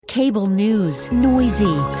Cable news,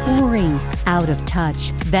 noisy, boring, out of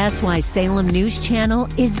touch. That's why Salem News Channel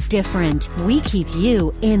is different. We keep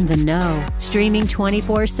you in the know. Streaming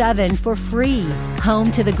 24/7 for free.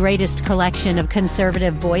 Home to the greatest collection of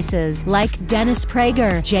conservative voices like Dennis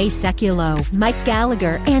Prager, Jay Sekulow, Mike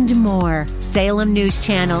Gallagher, and more. Salem News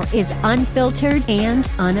Channel is unfiltered and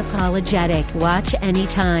unapologetic. Watch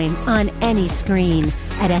anytime, on any screen,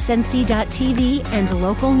 at snc.tv and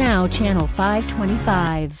Local Now Channel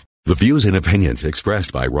 525. The views and opinions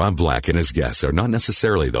expressed by Rob Black and his guests are not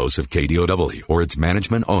necessarily those of KDOW or its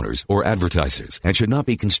management, owners, or advertisers and should not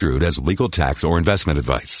be construed as legal, tax, or investment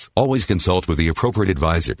advice. Always consult with the appropriate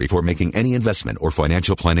advisor before making any investment or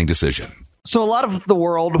financial planning decision. So a lot of the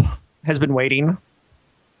world has been waiting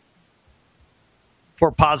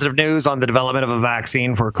for positive news on the development of a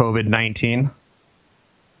vaccine for COVID-19.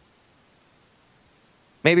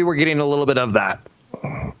 Maybe we're getting a little bit of that.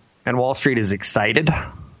 And Wall Street is excited.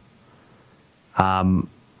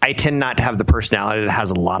 I tend not to have the personality that has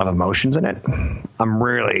a lot of emotions in it.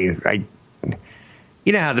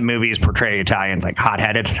 You know how the movies portray Italians like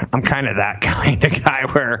hot-headed? I'm kind of that kind of guy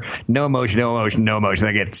where no emotion.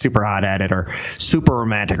 I get super hot-headed or super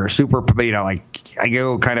romantic or super, like I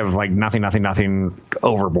go kind of like nothing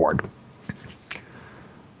overboard.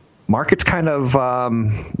 Market's kind of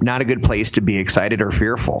not a good place to be excited or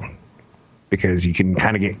fearful because you can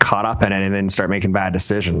kind of get caught up in it and then start making bad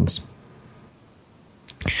decisions.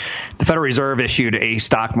 The Federal Reserve issued a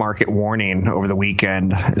stock market warning over the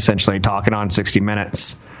weekend, essentially talking on 60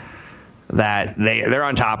 Minutes, that they're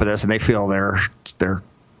on top of this and they feel they're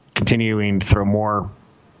continuing to throw more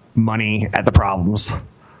money at the problems,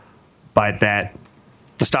 but that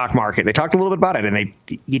the stock market, they talked a little bit about it, and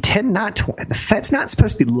the Fed's not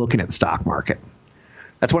supposed to be looking at the stock market.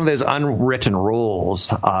 That's one of those unwritten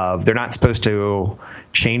rules of they're not supposed to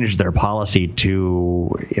change their policy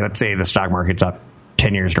to, let's say the stock market's up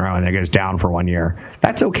 10 years in a row and then it goes down for 1 year.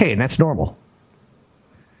 That's okay, and that's normal.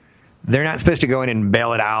 They're not supposed to go in and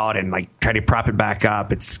bail it out and like try to prop it back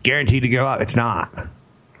up. It's guaranteed to go up. It's not.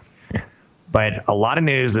 But a lot of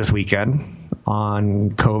news this weekend on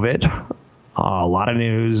COVID, a lot of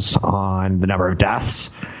news on the number of deaths.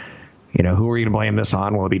 You know, who are you going to blame this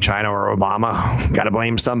on? Will it be China or Obama? Got to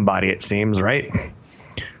blame somebody, it seems, right?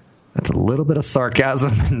 That's a little bit of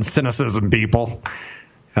sarcasm and cynicism, people.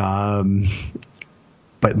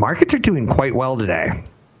 But markets are doing quite well today.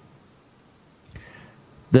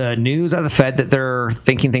 The news out of the Fed that they're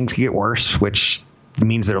thinking things could get worse, which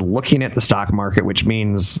means they're looking at the stock market, which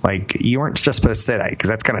means like you weren't just supposed to say that because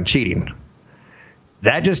that's kind of cheating.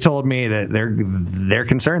 That just told me that they're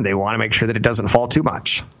concerned. They want to make sure that it doesn't fall too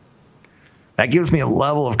much. That gives me a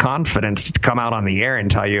level of confidence to come out on the air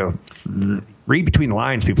and tell you, read between the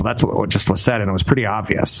lines, people. That's what just was said, and it was pretty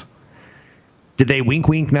obvious. Did they wink,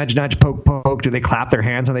 wink, nudge, nudge, poke, poke? Did they clap their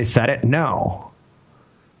hands when they said it? No.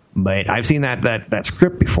 But I've seen that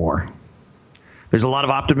script before. There's a lot of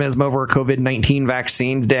optimism over a COVID-19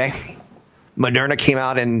 vaccine today. Moderna came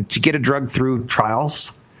out, and to get a drug through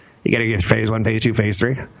trials, you got to get phase 1, phase 2, phase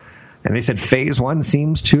 3. And they said phase 1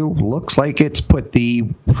 looks like it's put the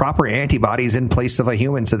proper antibodies in place of a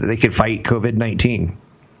human so that they could fight COVID-19.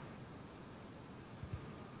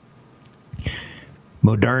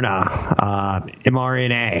 Moderna,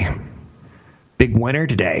 mRNA, big winner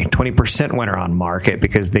today, 20% winner on market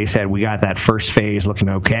because they said we got that first phase looking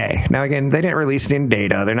okay. Now, again, they didn't release any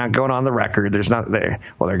data. They're not going on the record. They're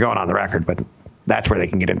going on the record, but that's where they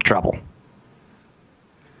can get into trouble.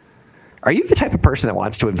 Are you the type of person that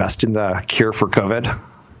wants to invest in the cure for COVID?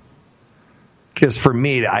 Because for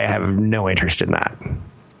me, I have no interest in that.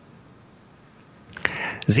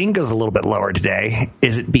 Zynga's a little bit lower today.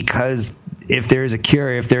 Is it because if there is a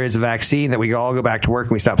cure, if there is a vaccine, that we all go back to work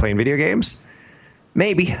and we stop playing video games?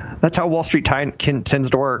 Maybe. That's how Wall Street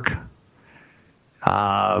tends to work.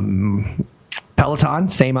 Peloton,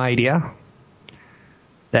 same idea.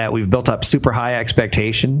 That we've built up super high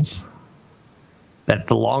expectations. That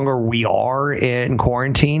the longer we are in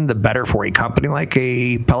quarantine, the better for a company like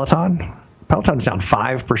a Peloton. Peloton's down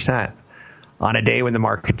 5% on a day when the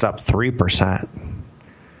market's up 3%.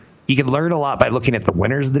 You can learn a lot by looking at the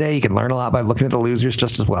winners of the day. You can learn a lot by looking at the losers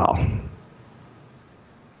just as well.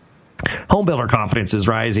 Home builder confidence is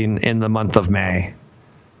rising in the month of May.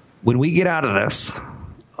 When we get out of this,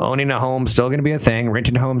 owning a home is still going to be a thing.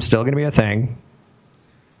 Renting a home is still going to be a thing.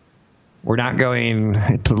 We're not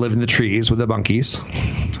going to live in the trees with the monkeys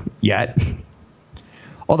yet.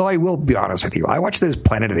 Although I will be honest with you, I watch those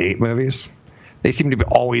Planet of the Apes movies. They seem to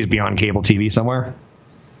always be on cable TV somewhere.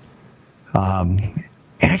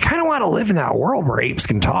 And I kind of want to live in that world where apes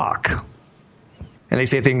can talk. And they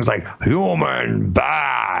say things like, human,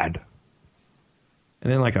 bad.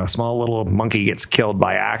 And then like a small little monkey gets killed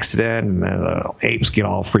by accident, and the apes get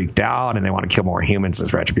all freaked out, and they want to kill more humans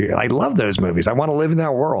as retribution. I love those movies. I want to live in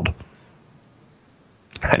that world.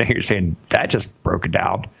 I know you're saying that just broke it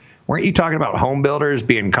down. Weren't you talking about home builders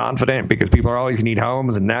being confident because people are always going to need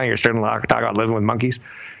homes, and now you're starting to talk about living with monkeys?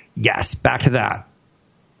 Yes, back to that.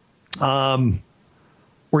 We're going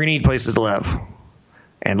to need places to live,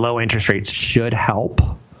 and low interest rates should help.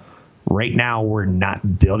 Right now, we're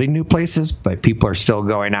not building new places, but people are still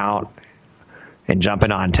going out and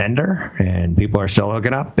jumping on Tinder, and people are still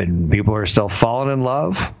hooking up, and people are still falling in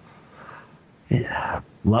love. Yeah.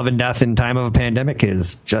 Love and death in time of a pandemic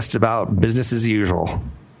is just about business as usual.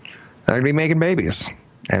 They're going to be making babies,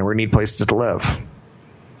 and we need places to live.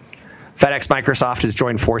 FedEx Microsoft has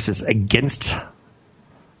joined forces against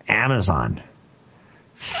Amazon.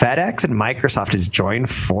 FedEx and Microsoft has joined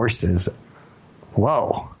forces.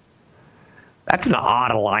 Whoa. That's an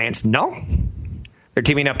odd alliance. No. They're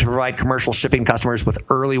teaming up to provide commercial shipping customers with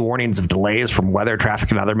early warnings of delays from weather,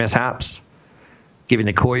 traffic, and other mishaps, giving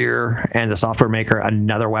the courier and the software maker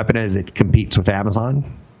another weapon as it competes with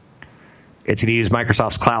Amazon. It's going to use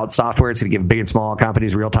Microsoft's cloud software. It's going to give big and small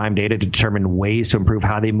companies real-time data to determine ways to improve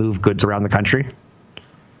how they move goods around the country.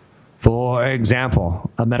 For example,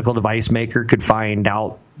 a medical device maker could find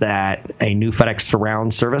out that a new FedEx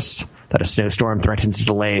Surround service, that a snowstorm threatens to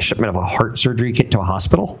delay a shipment of a heart surgery kit to a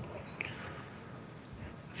hospital.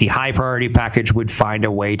 The high priority package would find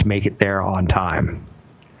a way to make it there on time.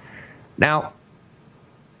 Now,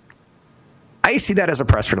 I see that as a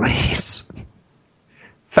press release.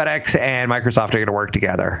 FedEx and Microsoft are going to work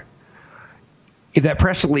together. If that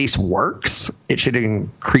press release works, it should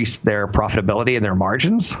increase their profitability and their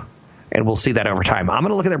margins, and we'll see that over time. I'm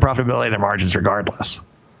going to look at their profitability and their margins regardless.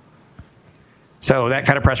 So that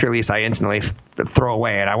kind of press release I instantly throw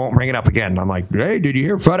away, and I won't bring it up again. I'm like, hey, did you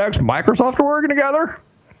hear FedEx and Microsoft are working together?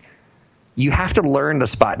 You have to learn to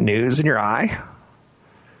spot news in your eye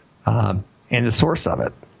and the source of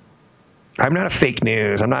it. I'm not a fake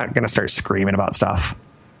news. I'm not going to start screaming about stuff.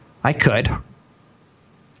 I could.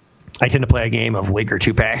 I tend to play a game of wig or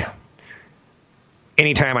toupee.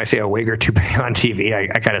 Anytime I see a wig or toupee on TV,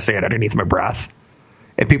 I kind of say it underneath my breath.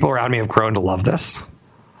 And people around me have grown to love this.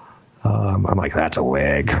 I'm like, that's a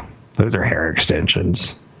wig. Those are hair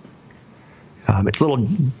extensions. It's a little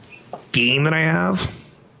game that I have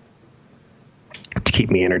to keep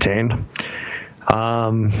me entertained.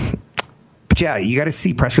 But yeah, you got to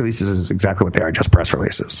see press releases as exactly what they are, just press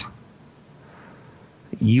releases.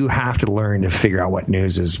 You have to learn to figure out what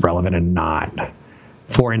news is relevant and not.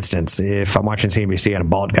 For instance, if I'm watching CNBC and a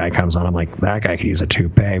bald guy comes on, I'm like, that guy could use a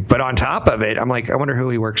toupee. But on top of it, I'm like, I wonder who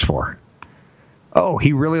he works for. Oh,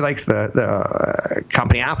 he really likes the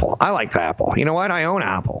company Apple. I like Apple. You know what? I own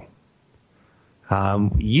Apple.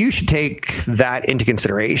 You should take that into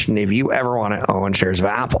consideration if you ever want to own shares of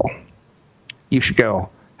Apple. You should go,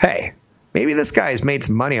 hey, maybe this guy has made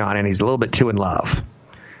some money on it and he's a little bit too in love.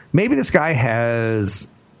 Maybe this guy has,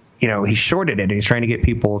 he's shorted it and he's trying to get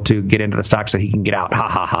people to get into the stock so he can get out. Ha,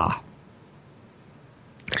 ha, ha.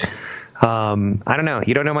 I don't know.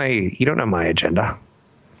 You don't know my agenda.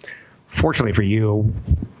 Fortunately for you,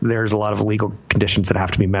 there's a lot of legal conditions that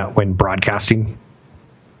have to be met when broadcasting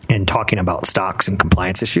and talking about stocks and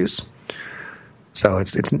compliance issues. So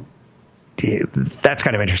that's kind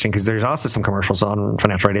of interesting because there's also some commercials on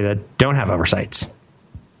Financial Radio that don't have oversights.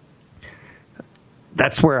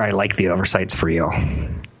 That's where I like the oversights for you.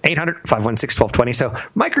 800-516-1220. So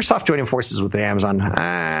Microsoft joining forces with Amazon.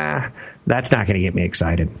 That's not going to get me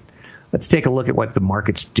excited. Let's take a look at what the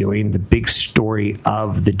market's doing. The big story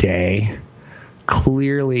of the day.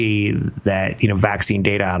 Clearly that, vaccine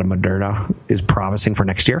data out of Moderna is promising for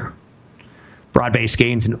next year. Broad-based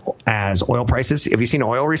gains as oil prices. Have you seen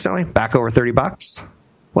oil recently? Back over $30.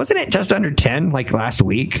 Wasn't it just under 10 like last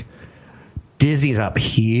week? Disney's up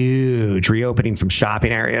huge, reopening some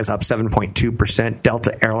shopping areas, up 7.2%.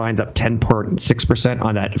 Delta Airlines up 10.6%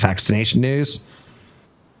 on that vaccination news.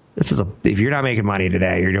 If you're not making money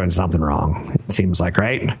today, you're doing something wrong. It seems like,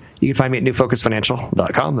 right? You can find me at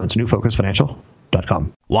newfocusfinancial.com. That's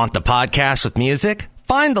newfocusfinancial.com. Want the podcast with music?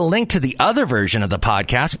 Find the link to the other version of the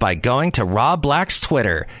podcast by going to Rob Black's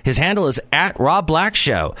Twitter. His handle is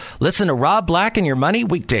 @RobBlackShow. Listen to Rob Black and Your Money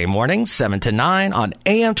weekday mornings, 7 to 9 on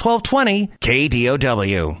AM 1220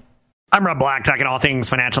 KDOW. I'm Rob Black, talking all things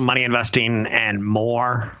financial, money, investing, and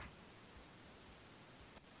more.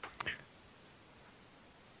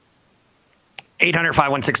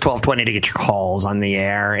 $800-516-1220 to get your calls on the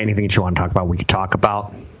air. Anything that you want to talk about, we can talk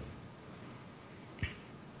about.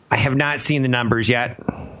 I have not seen the numbers yet.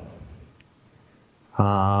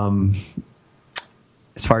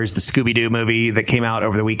 as far as the Scooby-Doo movie that came out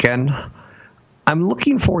over the weekend. I'm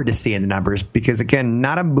looking forward to seeing the numbers because, again,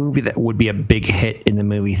 not a movie that would be a big hit in the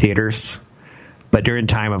movie theaters. But during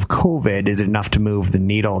time of COVID, is it enough to move the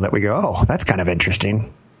needle that we go, oh, that's kind of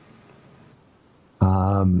interesting?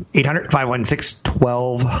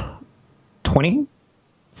 800-516-1220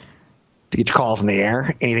 to get your calls in the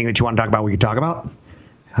air. Anything that you want to talk about, we can talk about.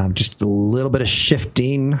 Just a little bit of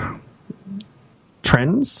shifting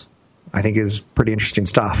trends, I think, is pretty interesting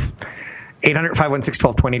stuff.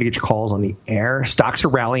 800-516-1220 to get your calls on the air. Stocks are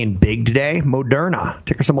rallying big today. Moderna,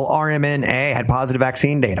 ticker symbol RMNA, had positive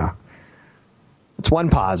vaccine data. That's one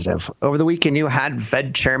positive. Over the weekend, you had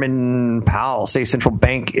Fed Chairman Powell say central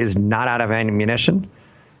bank is not out of ammunition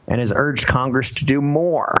and has urged Congress to do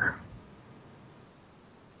more.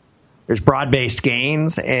 There's broad-based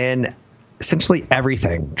gains in essentially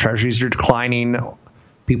everything. Treasuries are declining.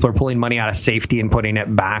 People are pulling money out of safety and putting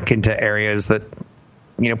it back into areas that,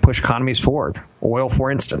 push economies forward. Oil,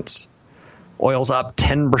 for instance. Oil's up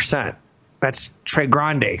 10%. That's Tre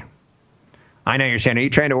Grande. I know you're saying, are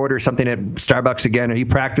you trying to order something at Starbucks again? Are you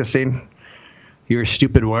practicing your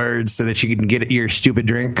stupid words so that you can get your stupid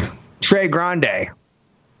drink? Tre Grande.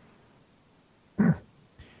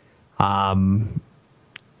 But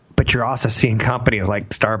you're also seeing companies like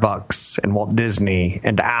Starbucks and Walt Disney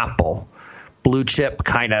and Apple, blue chip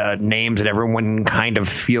kind of names that everyone kind of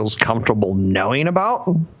feels comfortable knowing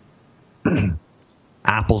about.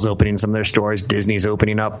 Apple's opening some of their stores. Disney's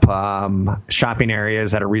opening up shopping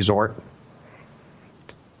areas at a resort.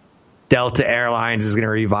 Delta Airlines is going to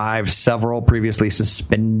revive several previously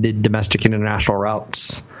suspended domestic and international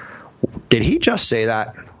routes. Did he just say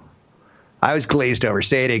that? I was glazed over.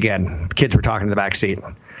 Say it again. The kids were talking in the back seat.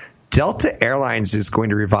 Delta Airlines is going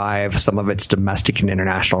to revive some of its domestic and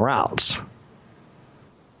international routes.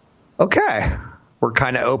 Okay. We're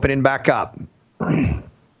kind of opening back up. Good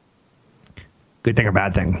thing or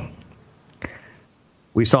bad thing?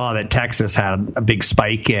 We saw that Texas had a big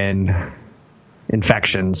spike in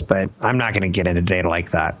infections, but I'm not going to get into data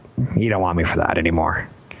like that. You don't want me for that anymore.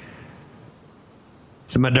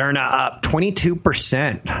 So Moderna up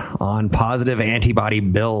 22% on positive antibody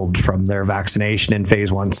build from their vaccination in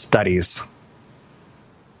phase 1 studies.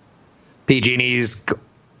 PG&E is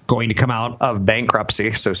going to come out of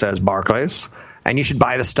bankruptcy, so says Barclays, and you should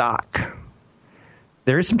buy the stock.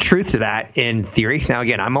 There is some truth to that in theory. Now,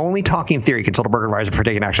 again, I'm only talking theory. Consult a broker advisor for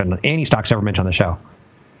taking action on any stocks ever mentioned on the show.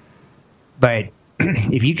 But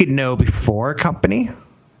if you could know before a company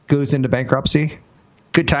goes into bankruptcy,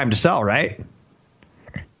 good time to sell, right?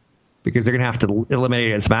 Because they're going to have to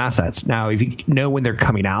eliminate some assets. Now, if you know when they're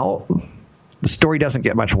coming out, the story doesn't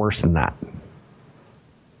get much worse than that.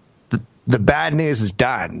 The bad news is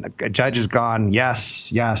done. A judge is gone. Yes.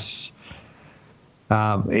 Think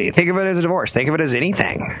of it as a divorce. Think of it as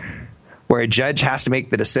anything where a judge has to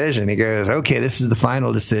make the decision. He goes, okay, this is the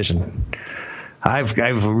final decision. I've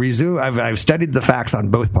studied the facts on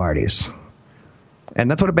both parties. And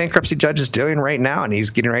that's what a bankruptcy judge is doing right now, and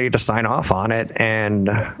he's getting ready to sign off on it. And,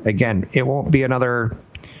 again, it won't be another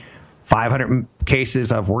 500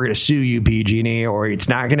 cases of we're going to sue you, PG&E, or it's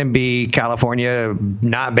not going to be California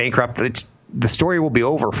not bankrupt. The story will be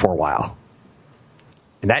over for a while.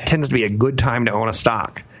 And that tends to be a good time to own a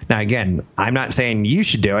stock. Now, again, I'm not saying you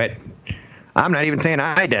should do it. I'm not even saying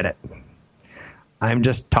I did it. I'm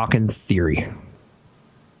just talking theory.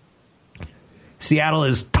 Seattle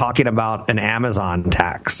is talking about an Amazon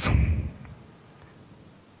tax.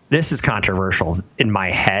 This is controversial in my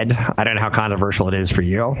head. I don't know how controversial it is for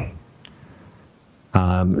you.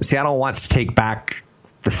 Seattle wants to take back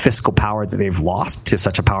the fiscal power that they've lost to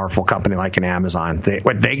such a powerful company like an Amazon.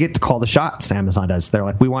 They get to call the shots, Amazon does. They're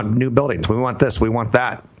like, we want new buildings. We want this. We want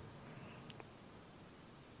that.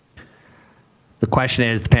 The question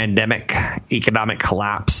is the pandemic, economic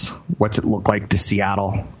collapse. What's it look like to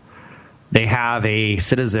Seattle? They have a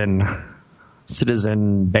citizen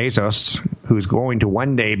Bezos, who's going to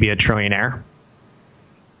one day be a trillionaire.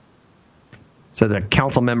 So the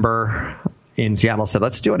council member in Seattle said,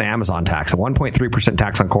 let's do an Amazon tax, a 1.3%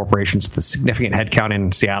 tax on corporations with a significant headcount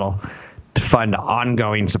in Seattle to fund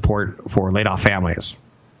ongoing support for laid-off families.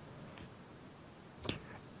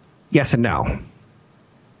 Yes and no.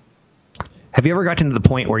 Have you ever gotten to the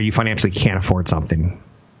point where you financially can't afford something?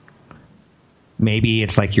 Maybe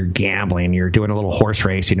it's like you're gambling, you're doing a little horse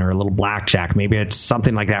racing or a little blackjack. Maybe it's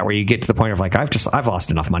something like that where you get to the point of like, I've lost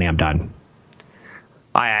enough money, I'm done.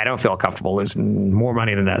 I don't feel comfortable losing more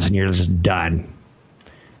money than that, and you're just done.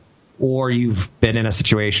 Or you've been in a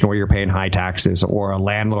situation where you're paying high taxes, or a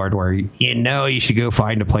landlord where you should go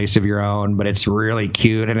find a place of your own, but it's really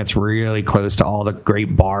cute and it's really close to all the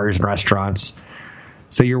great bars and restaurants.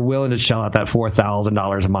 So you're willing to shell out that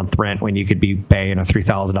 $4,000 a month rent when you could be paying a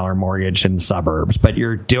 $3,000 mortgage in the suburbs. But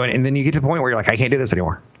you're doing, and then you get to the point where you're like, I can't do this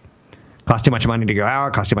anymore. Costs too much money to go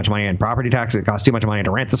out. Costs too much money in property taxes. It costs too much money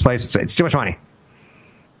to rent this place. It's too much money.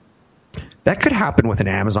 That could happen with an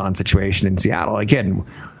Amazon situation in Seattle. Again,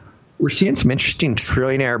 we're seeing some interesting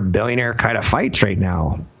trillionaire, billionaire kind of fights right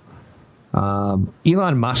now.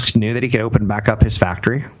 Elon Musk knew that he could open back up his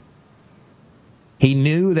factory. He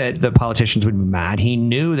knew that the politicians would be mad. He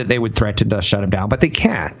knew that they would threaten to shut him down, but they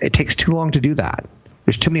can't. It takes too long to do that.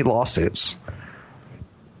 There's too many lawsuits.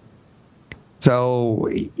 So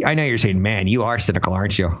I know you're saying, man, you are cynical,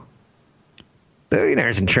 aren't you?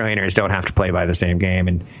 Billionaires and trillionaires don't have to play by the same game.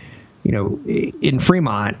 And, you know, in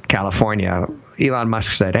Fremont, California, Elon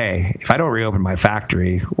Musk said, hey, if I don't reopen my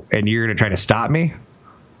factory and you're going to try to stop me,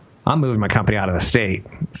 I'm moving my company out of the state.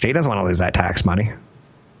 The state doesn't want to lose that tax money.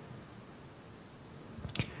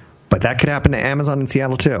 But that could happen to Amazon in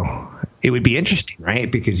Seattle, too. It would be interesting, right?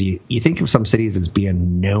 Because you think of some cities as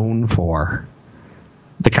being known for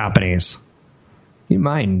the companies. You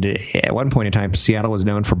mind, at one point in time, Seattle was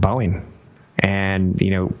known for Boeing. And,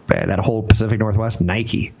 you know, that whole Pacific Northwest,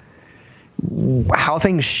 Nike. How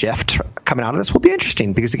things shift coming out of this will be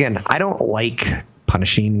interesting. Because, again, I don't like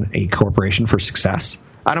punishing a corporation for success.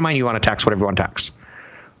 I don't mind you want to tax whatever you want to tax.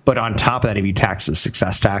 But on top of that, if you tax the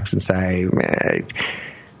success tax and say...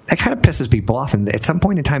 that kind of pisses people off, and at some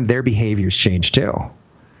point in time, their behaviors change too.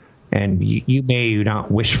 And you may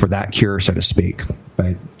not wish for that cure, so to speak,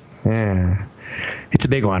 but it's a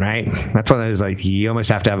big one, right? That's one of those, like, you almost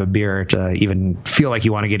have to have a beer to even feel like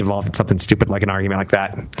you want to get involved in something stupid like an argument like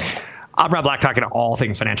that. I'm Rob Black, talking to all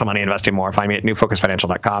things financial, money, investing, more. Find me at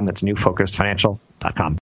newfocusfinancial.com. That's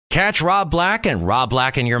newfocusfinancial.com. Catch Rob Black and Rob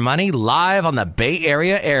Black and Your Money live on the Bay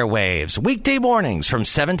Area airwaves, weekday mornings from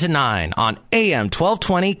 7 to 9 on AM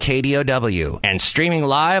 1220 KDOW and streaming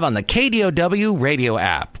live on the KDOW radio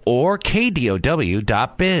app or KDOW.biz.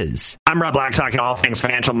 I'm Rob Black, talking all things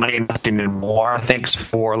financial, money, investing, and more. Thanks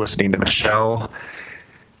for listening to the show.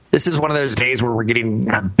 This is one of those days where we're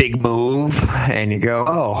getting a big move and you go,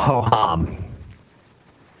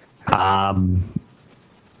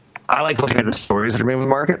 I like looking at the stories that are moving the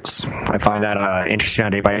markets. I find that interesting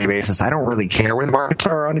on a day-by-day basis. I don't really care where the markets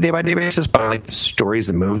are on a day-by-day basis, but I like the stories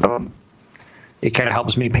that move them. It kind of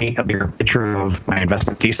helps me paint a bigger picture of my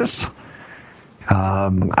investment thesis.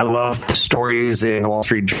 I love the stories in the Wall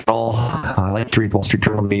Street Journal. I like to read Wall Street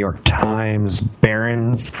Journal, New York Times,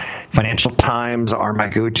 Barron's, Financial Times are my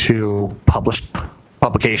go-to published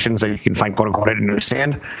publications that you can find, quote-unquote, at a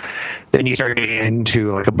newsstand. Then you start getting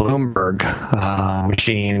into like a Bloomberg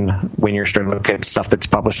machine when you're starting to look at stuff that's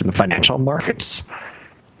published in the financial markets.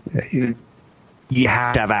 You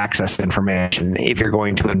have to have access to information if you're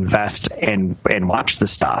going to invest and watch the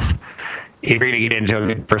stuff. If you're going to get into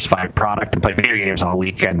a diversified product and play video games all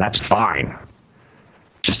weekend, that's fine.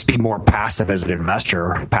 Just be more passive as an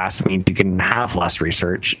investor. Passive means you can have less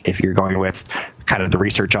research if you're going with kind of the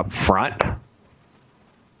research up front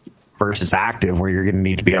versus active, where you're going to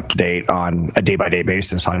need to be up to date on a day-by-day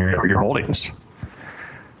basis on your holdings.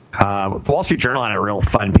 The Wall Street Journal had a real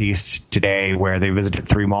fun piece today where they visited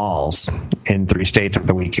 3 malls in 3 states over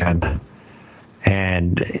the weekend.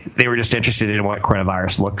 And they were just interested in what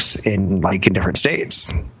coronavirus looks in different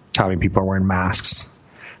states, how many people are wearing masks.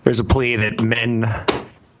 There's a plea that men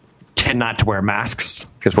tend not to wear masks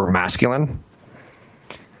because we're masculine,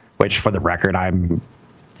 which, for the record, I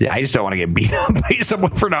just don't want to get beat up by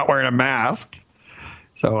someone for not wearing a mask.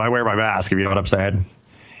 So I wear my mask, if you know what I'm saying.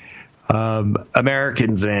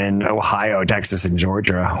 Americans in Ohio, Texas, and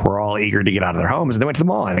Georgia were all eager to get out of their homes, and they went to the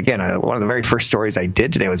mall. And again, one of the very first stories I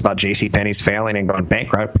did today was about JCPenney's failing and going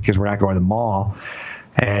bankrupt because we're not going to the mall.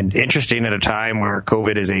 And interesting, at a time where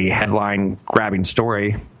COVID is a headline-grabbing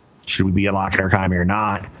story, should we be unlocking our economy or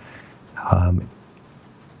not?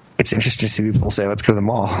 It's interesting to see people say, let's go to the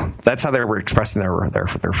mall. That's how they were expressing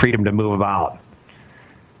their freedom to move about.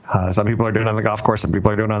 Some people are doing it on the golf course, some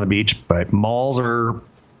people are doing it on the beach, but malls are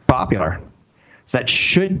popular. So that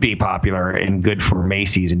should be popular and good for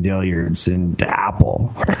Macy's and Dillard's and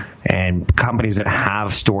Apple and companies that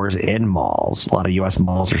have stores in malls. A lot of U.S.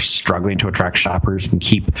 malls are struggling to attract shoppers and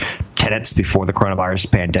keep tenants before the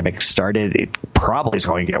coronavirus pandemic started. It probably is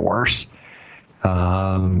going to get worse.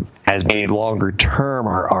 As being longer term,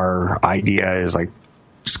 our idea is like,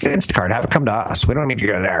 just get Instacart, have it come to us. We don't need to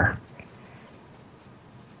go there.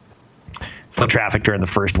 Foot traffic during the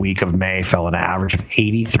first week of May fell an average of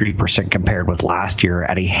 83% compared with last year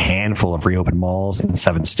at a handful of reopened malls in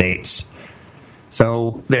 7 states.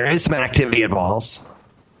 So there is some activity in malls,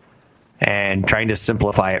 and trying to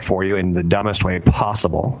simplify it for you in the dumbest way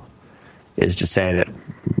possible. is to say that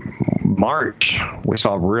March, we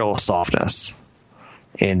saw real softness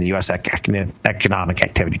in the U.S. economic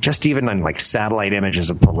activity, just even on like satellite images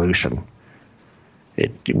of pollution.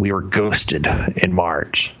 We were ghosted in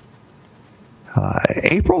March.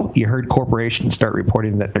 April, you heard corporations start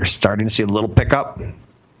reporting that they're starting to see a little pickup.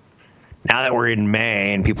 Now that we're in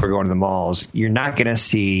May and people are going to the malls, you're not going to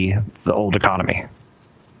see the old economy.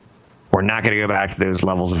 We're not going to go back to those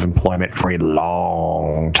levels of employment for a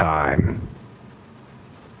long time.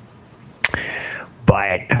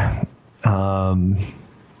 But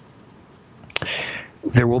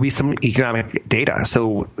there will be some economic data.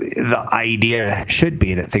 So the idea should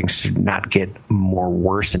be that things should not get more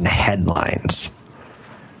worse in headlines,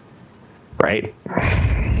 right?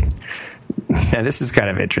 Now, this is kind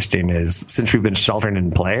of interesting is since we've been sheltering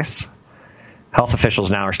in place, health officials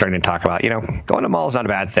now are starting to talk about, going to the mall is not a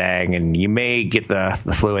bad thing, and you may get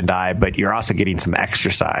the flu and die, but you're also getting some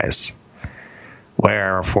exercise.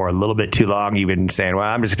 Where for a little bit too long, you've been saying, well,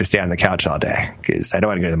 I'm just going to stay on the couch all day because I don't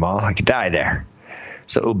want to go to the mall. I could die there.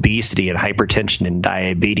 So obesity and hypertension and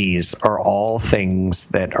diabetes are all things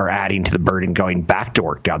that are adding to the burden going back to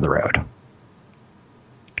work down the road.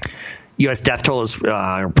 U.S. death toll is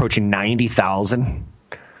approaching 90,000.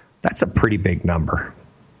 That's a pretty big number.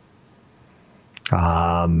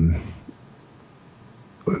 The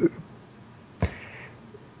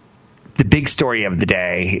big story of the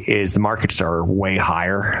day is the markets are way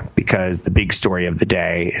higher because the big story of the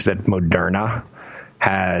day is that Moderna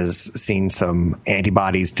has seen some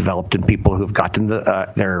antibodies developed in people who've gotten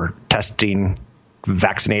their testing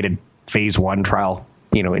vaccinated phase 1 trial,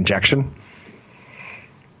 injection.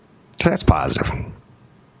 So that's positive.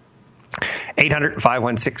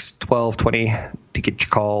 800-516-1220 to get your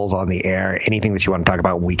calls on the air. Anything that you want to talk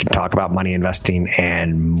about, we can talk about money investing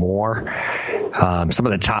and more. Some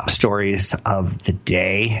of the top stories of the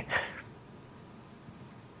day.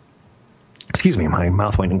 Excuse me, my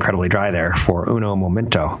mouth went incredibly dry there for uno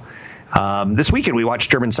momento. This weekend we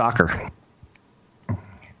watched German soccer.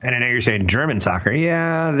 And I know you're saying German soccer.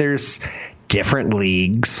 Yeah, there's different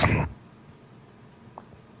leagues.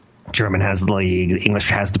 German has the league.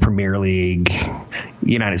 English has the Premier League.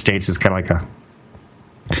 The United States is kind of like a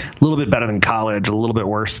little bit better than college, a little bit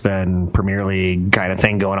worse than Premier League kind of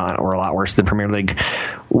thing going on, or a lot worse than Premier League.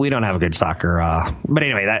 We don't have a good soccer. But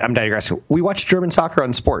anyway, I'm digressing. We watched German soccer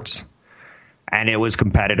on sports, and it was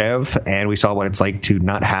competitive, and we saw what it's like to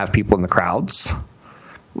not have people in the crowds.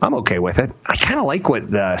 I'm okay with it. I kind of like what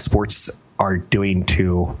the sports are doing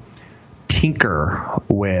to tinker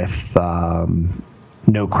with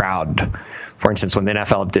no crowd. For instance, when the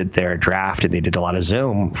NFL did their draft and they did a lot of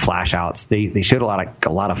Zoom flash outs, they showed a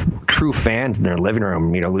lot of true fans in their living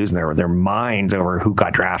room, losing their minds over who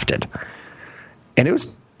got drafted. And I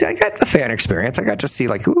got the fan experience. I got to see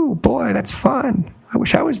ooh, boy, that's fun. I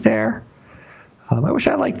wish I was there. I wish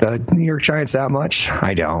I liked the New York Giants that much.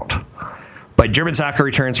 I don't. But German soccer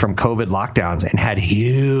returns from COVID lockdowns and had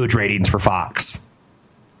huge ratings for Fox.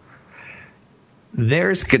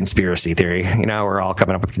 There's conspiracy theory. We're all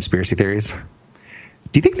coming up with conspiracy theories.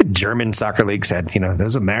 Do you think the German soccer league said,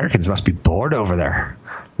 those Americans must be bored over there.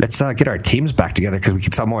 Let's get our teams back together because we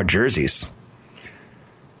can sell more jerseys.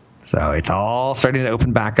 So it's all starting to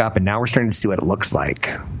open back up, and now we're starting to see what it looks like.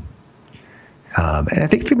 And I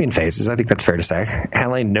think it's going to be in phases. I think that's fair to say.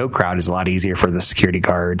 Handling no crowd is a lot easier for the security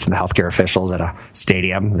guards and the healthcare officials at a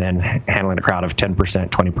stadium than handling a crowd of 10%, 20%,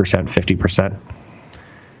 50%.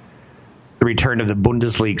 The return of the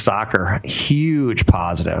Bundesliga soccer, huge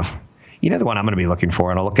positive. The one I'm going to be looking for,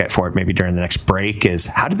 and I'll look at for it maybe during the next break, is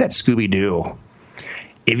how did that Scooby-Doo?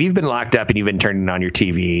 If you've been locked up and you've been turning on your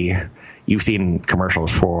TV, you've seen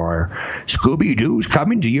commercials for Scooby-Doo's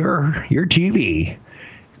coming to your TV.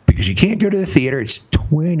 Because you can't go to the theater. It's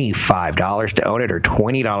 $25 to own it or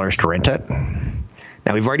 $20 to rent it.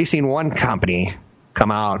 Now, we've already seen one company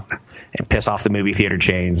come out and piss off the movie theater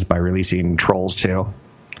chains by releasing Trolls 2.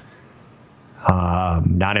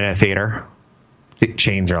 Not in a theater. The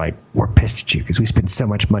chains are like, we're pissed at you because we spend so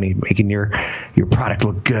much money making your product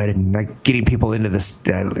look good and getting people into this.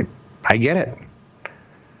 I get it.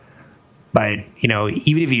 But,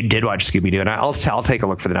 even if you did watch Scooby-Doo, and I'll take a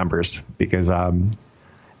look for the numbers because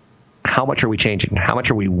how much are we changing? How much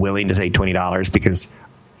are we willing to say $20? Because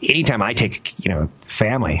anytime I take,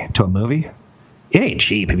 family to a movie, it ain't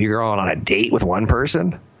cheap. If you're going on a date with one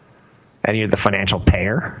person and you're the financial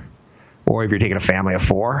payer, or if you're taking a family of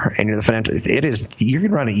 4 and you're the financial, you're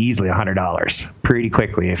going to run it easily $100 pretty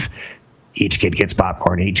quickly if each kid gets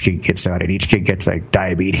popcorn, each kid gets soda, and each kid gets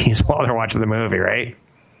diabetes while they're watching the movie, right?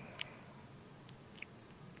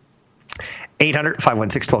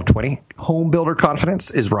 800-516-1220. Home builder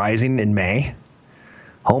confidence is rising in May.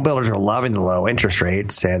 Home builders are loving the low interest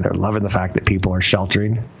rates, and they're loving the fact that people are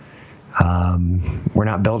sheltering. We're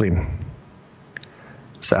not building.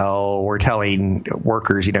 So we're telling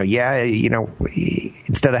workers,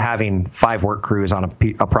 instead of having 5 work crews on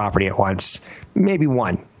a property at once, maybe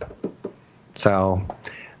 1. So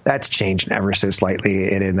that's changed ever so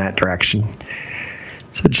slightly and in that direction.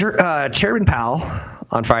 So Chairman Powell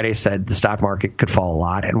on Friday said the stock market could fall a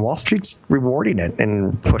lot, and Wall Street's rewarding it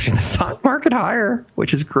and pushing the stock market higher,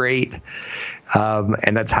 which is great.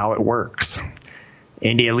 And that's how it works.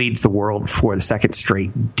 India leads the world for the second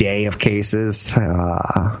straight day of cases.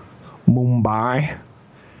 Mumbai,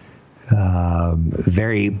 I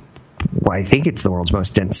think it's the world's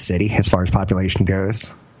most dense city as far as population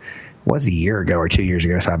goes. It was a year ago or 2 years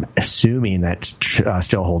ago, so I'm assuming that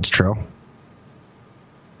still holds true.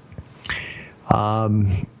 A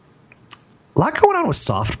lot going on with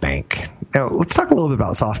SoftBank. Now, let's talk a little bit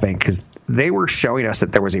about SoftBank, because they were showing us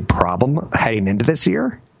that there was a problem heading into this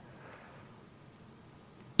year.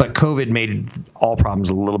 But COVID made all problems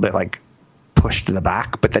a little bit pushed to the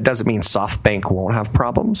back. But that doesn't mean SoftBank won't have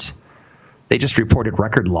problems. They just reported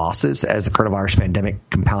record losses as the coronavirus pandemic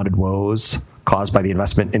compounded woes caused by the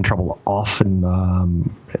investment in trouble often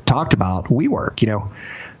talked about. WeWork,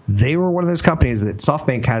 they were one of those companies that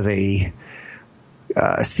SoftBank has a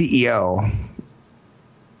CEO,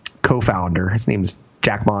 co-founder. His name's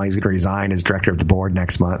Jack Ma. He's going to resign as director of the board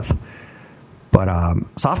next month. But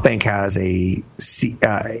SoftBank has a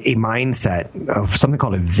mindset of something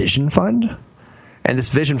called a vision fund. And this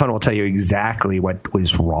vision fund will tell you exactly what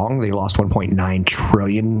was wrong. They lost 1.9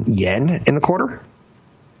 trillion yen in the quarter.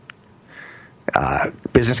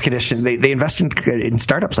 Business condition. They invest in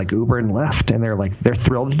startups like Uber and Lyft, and they're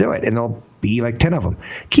thrilled to do it. And there'll be 10 of them.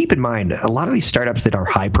 Keep in mind, a lot of these startups that are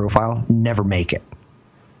high profile never make it.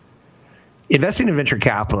 Investing in venture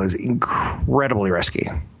capital is incredibly risky.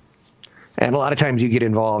 And a lot of times you get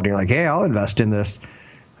involved and you're like, hey, I'll invest in this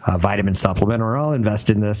vitamin supplement, or I'll invest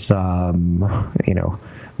in this,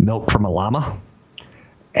 milk from a llama.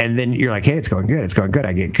 And then you're like, hey, it's going good. It's going good.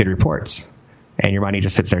 I get good reports. And your money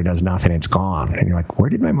just sits there and does nothing. It's gone. And you're like, where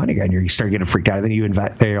did my money go? And you start getting freaked out. And then you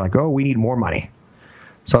invest. You're like, oh, we need more money.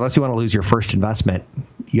 So unless you want to lose your first investment,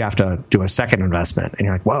 you have to do a second investment. And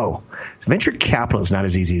you're like, whoa, so venture capital is not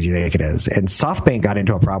as easy as you think it is. And SoftBank got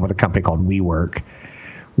into a problem with a company called WeWork,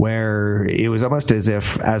 where it was almost as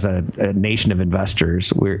if, as a nation of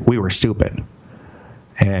investors, we were stupid.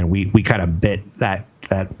 And we kind of bit that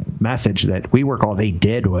message that WeWork, all they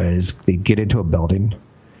did was they'd get into a building,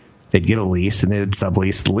 they'd get a lease, and they'd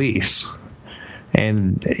sublease the lease.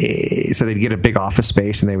 And so they'd get a big office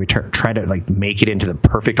space, and they would try to make it into the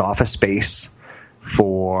perfect office space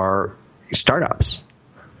for startups.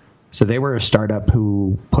 So they were a startup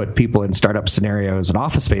who put people in startup scenarios and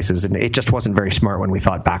office spaces, and it just wasn't very smart when we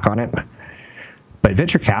thought back on it. But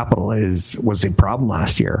venture capital was a problem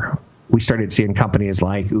last year. We started seeing companies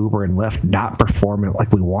like Uber and Lyft not perform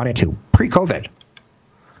like we wanted to pre-COVID.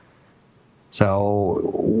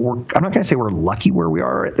 So I'm not going to say we're lucky where we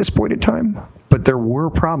are at this point in time, but there were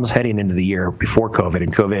problems heading into the year before COVID,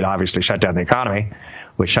 and COVID obviously shut down the economy,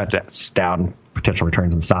 which shut down potential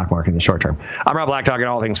returns in the stock market in the short term. I'm Rob Black, talking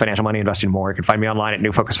all things financial, money, investing, more. You can find me online at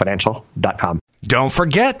newfocusfinancial.com. Don't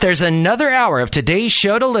forget, there's another hour of today's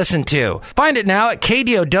show to listen to. Find it now at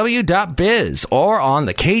KDOW.biz or on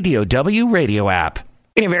the KDOW radio app.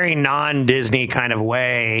 In a very non-Disney kind of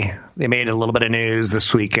way, they made a little bit of news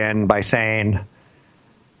this weekend by saying,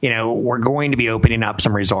 we're going to be opening up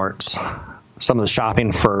some resorts. Some of the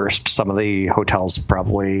shopping first, some of the hotels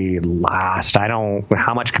probably last. I don't know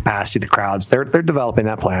how much capacity the crowds. They're developing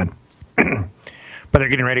that plan. But they're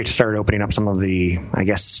getting ready to start opening up some of the,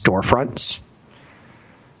 storefronts.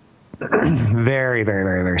 Very, very,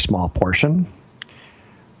 very, very small portion.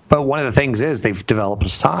 But one of the things is they've developed a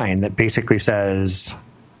sign that basically says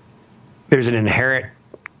there's an inherent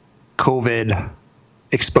COVID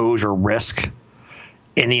exposure risk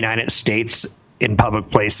in the United States in public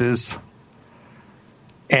places.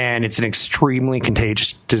 And it's an extremely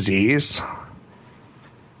contagious disease.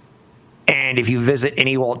 And if you visit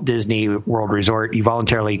any Walt Disney World resort, you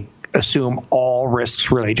voluntarily assume all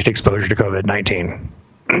risks related to exposure to COVID-19.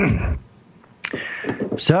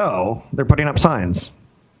 So they're putting up signs.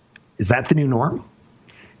 Is that the new norm?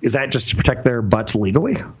 Is that just to protect their butts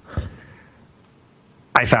legally?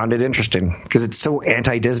 I found it interesting because it's so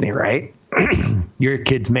anti-Disney, right? Your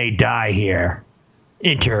kids may die here.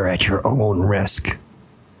 Enter at your own risk.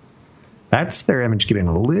 That's their image getting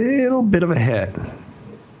a little bit of a hit.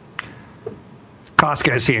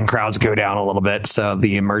 Costco is seeing crowds go down a little bit, so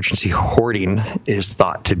the emergency hoarding is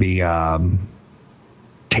thought to be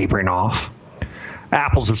tapering off.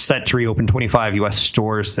 Apple's are set to reopen 25 U.S.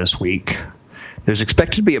 stores this week. There's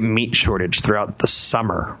expected to be a meat shortage throughout the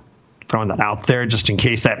summer. Throwing that out there just in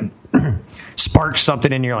case that sparks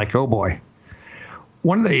something and you're like, oh boy.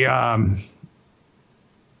 One of the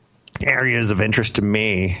areas of interest to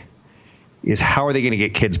me is how are they going to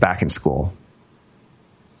get kids back in school?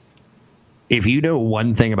 If you know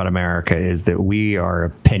one thing about America is that we are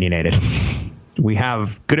opinionated. We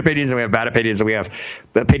have good opinions and we have bad opinions, and we have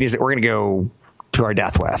opinions that we're going to go to our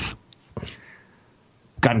death with.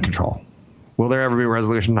 Gun control. Will there ever be a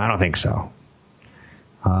resolution? I don't think so.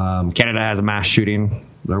 Canada has a mass shooting.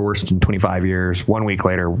 They're worst in 25 years. 1 week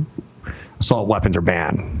later, assault weapons are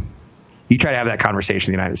banned. You try to have that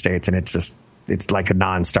conversation in the United States, and it's like a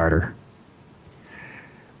non-starter.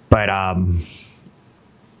 But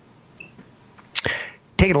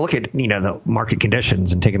taking a look at, the market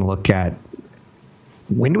conditions and taking a look at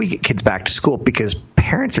when do we get kids back to school, because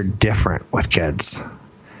parents are different with kids.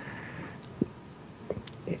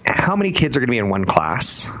 How many kids are going to be in one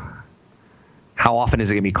class? How often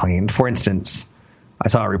is it going to be cleaned? For instance, I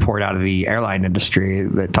saw a report out of the airline industry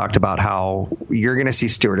that talked about how you're going to see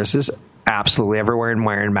stewardesses absolutely everywhere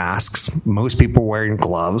wearing masks, most people wearing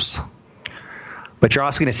gloves, but you're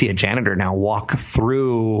also going to see a janitor now walk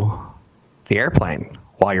through the airplane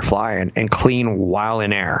while you're flying and clean while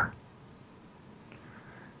in air.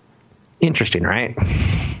 Interesting, right?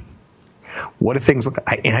 What do things look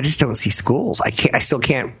like? And I just don't see schools. I still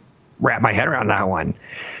can't wrap my head around that one.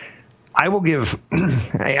 I will give. I'm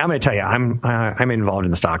going to tell you, I'm involved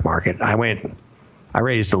in the stock market. I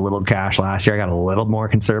raised a little cash last year. I got a little more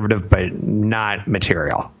conservative, but not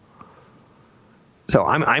material. So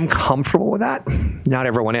I'm comfortable with that. Not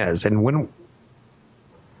everyone is, and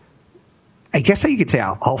I guess you could say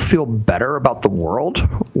I'll feel better about the world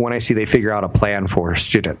when I see they figure out a plan for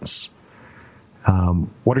students.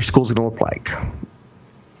 What are schools going to look like?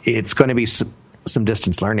 It's going to be some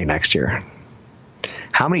distance learning next year.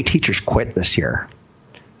 How many teachers quit this year?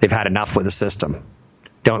 They've had enough with the system.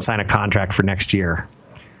 Don't sign a contract for next year.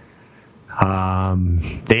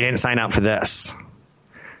 They didn't sign up for this.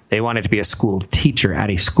 They wanted to be a school teacher at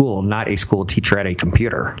a school, not a school teacher at a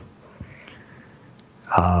computer.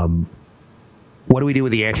 What do we do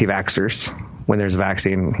with the anti-vaxxers when there's a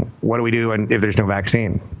vaccine? What do we do if there's no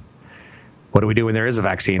vaccine? What do we do when there is a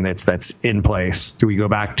vaccine that's in place? Do we go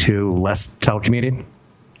back to less telecommuting?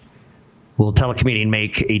 Will telecommuting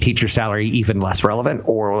make a teacher's salary even less relevant,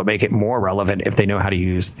 or will it make it more relevant if they know how to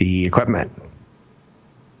use the equipment?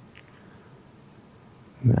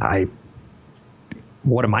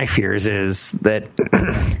 One of my fears is that,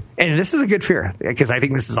 and this is a good fear because I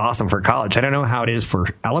think this is awesome for college. I don't know how it is for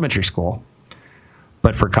elementary school,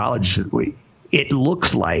 but for college, it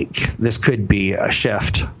looks like this could be a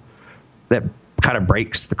shift that kind of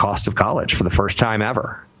breaks the cost of college for the first time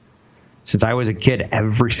ever. Since I was a kid,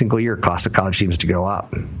 every single year, cost of college seems to go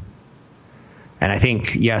up. And I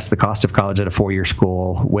think, yes, the cost of college at a 4-year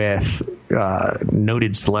school with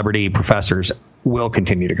noted celebrity professors will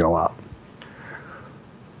continue to go up.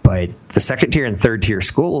 But the second tier and third tier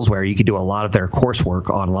schools where you can do a lot of their coursework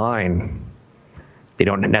online, they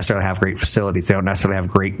don't necessarily have great facilities. They don't necessarily have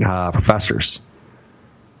great professors.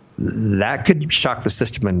 That could shock the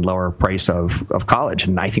system and lower price of college.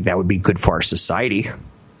 And I think that would be good for our society.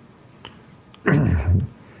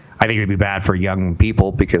 I think it would be bad for young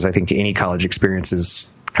people because I think any college experience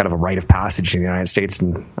is kind of a rite of passage in the United States.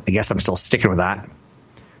 And I guess I'm still sticking with that,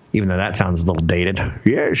 even though that sounds a little dated.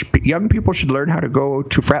 Yeah, young people should learn how to go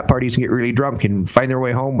to frat parties and get really drunk and find their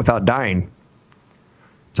way home without dying.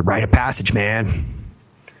 It's a rite of passage, man.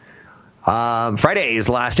 Friday is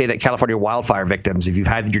the last day that California wildfire victims, if you've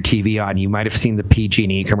had your TV on, you might have seen the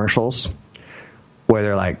PG&E commercials where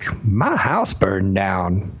they're like, my house burned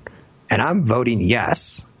down and I'm voting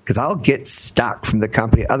yes because I'll get stock from the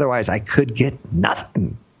company. Otherwise, I could get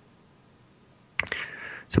nothing.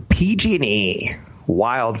 So PG&E,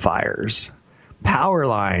 wildfires, power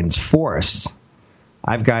lines, forests.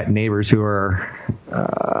 I've got neighbors who are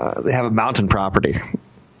they have a mountain property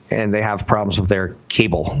and they have problems with their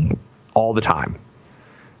cable all the time.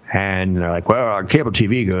 And they're like, well, our cable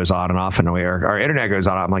TV goes on and off and our internet goes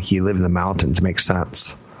on. I'm like, you live in the mountains. It makes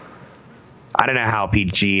sense. I don't know how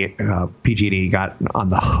PG&E got on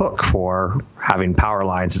the hook for having power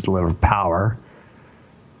lines that deliver power.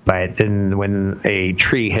 But then when a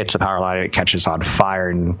tree hits a power line and it catches on fire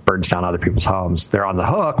and burns down other people's homes, they're on the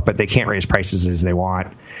hook, but they can't raise prices as they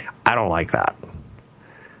want. I don't like that.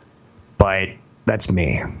 But that's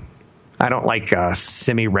me. I don't like a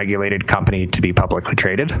semi-regulated company to be publicly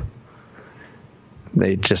traded.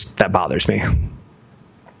 That bothers me.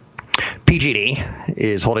 PG&E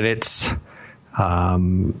is holding it's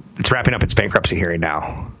wrapping up its bankruptcy hearing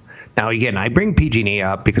now. Now, again, I bring PG&E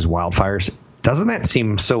up because wildfires, doesn't that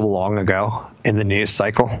seem so long ago in the news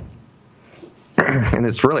cycle? And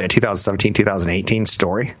it's really a 2017, 2018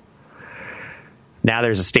 story. Now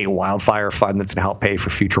there's a state wildfire fund that's going to help pay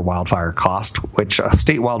for future wildfire costs, which a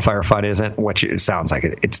state wildfire fund isn't what it sounds like.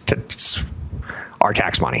 It's our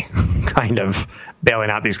tax money kind of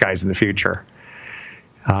bailing out these guys in the future.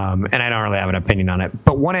 And I don't really have an opinion on it.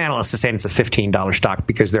 But one analyst is saying it's a $15 stock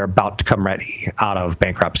because they're about to come ready out of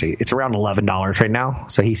bankruptcy. It's around $11 right now.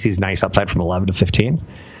 So he sees nice upside from 11 to 15.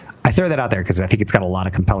 I throw that out there because I think it's got a lot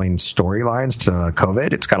of compelling storylines to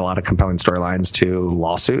COVID. It's got a lot of compelling storylines to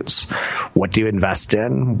lawsuits. What do you invest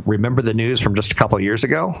in? Remember the news from just a couple of years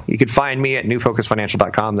ago? You can find me at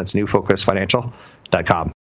newfocusfinancial.com. That's newfocusfinancial.com.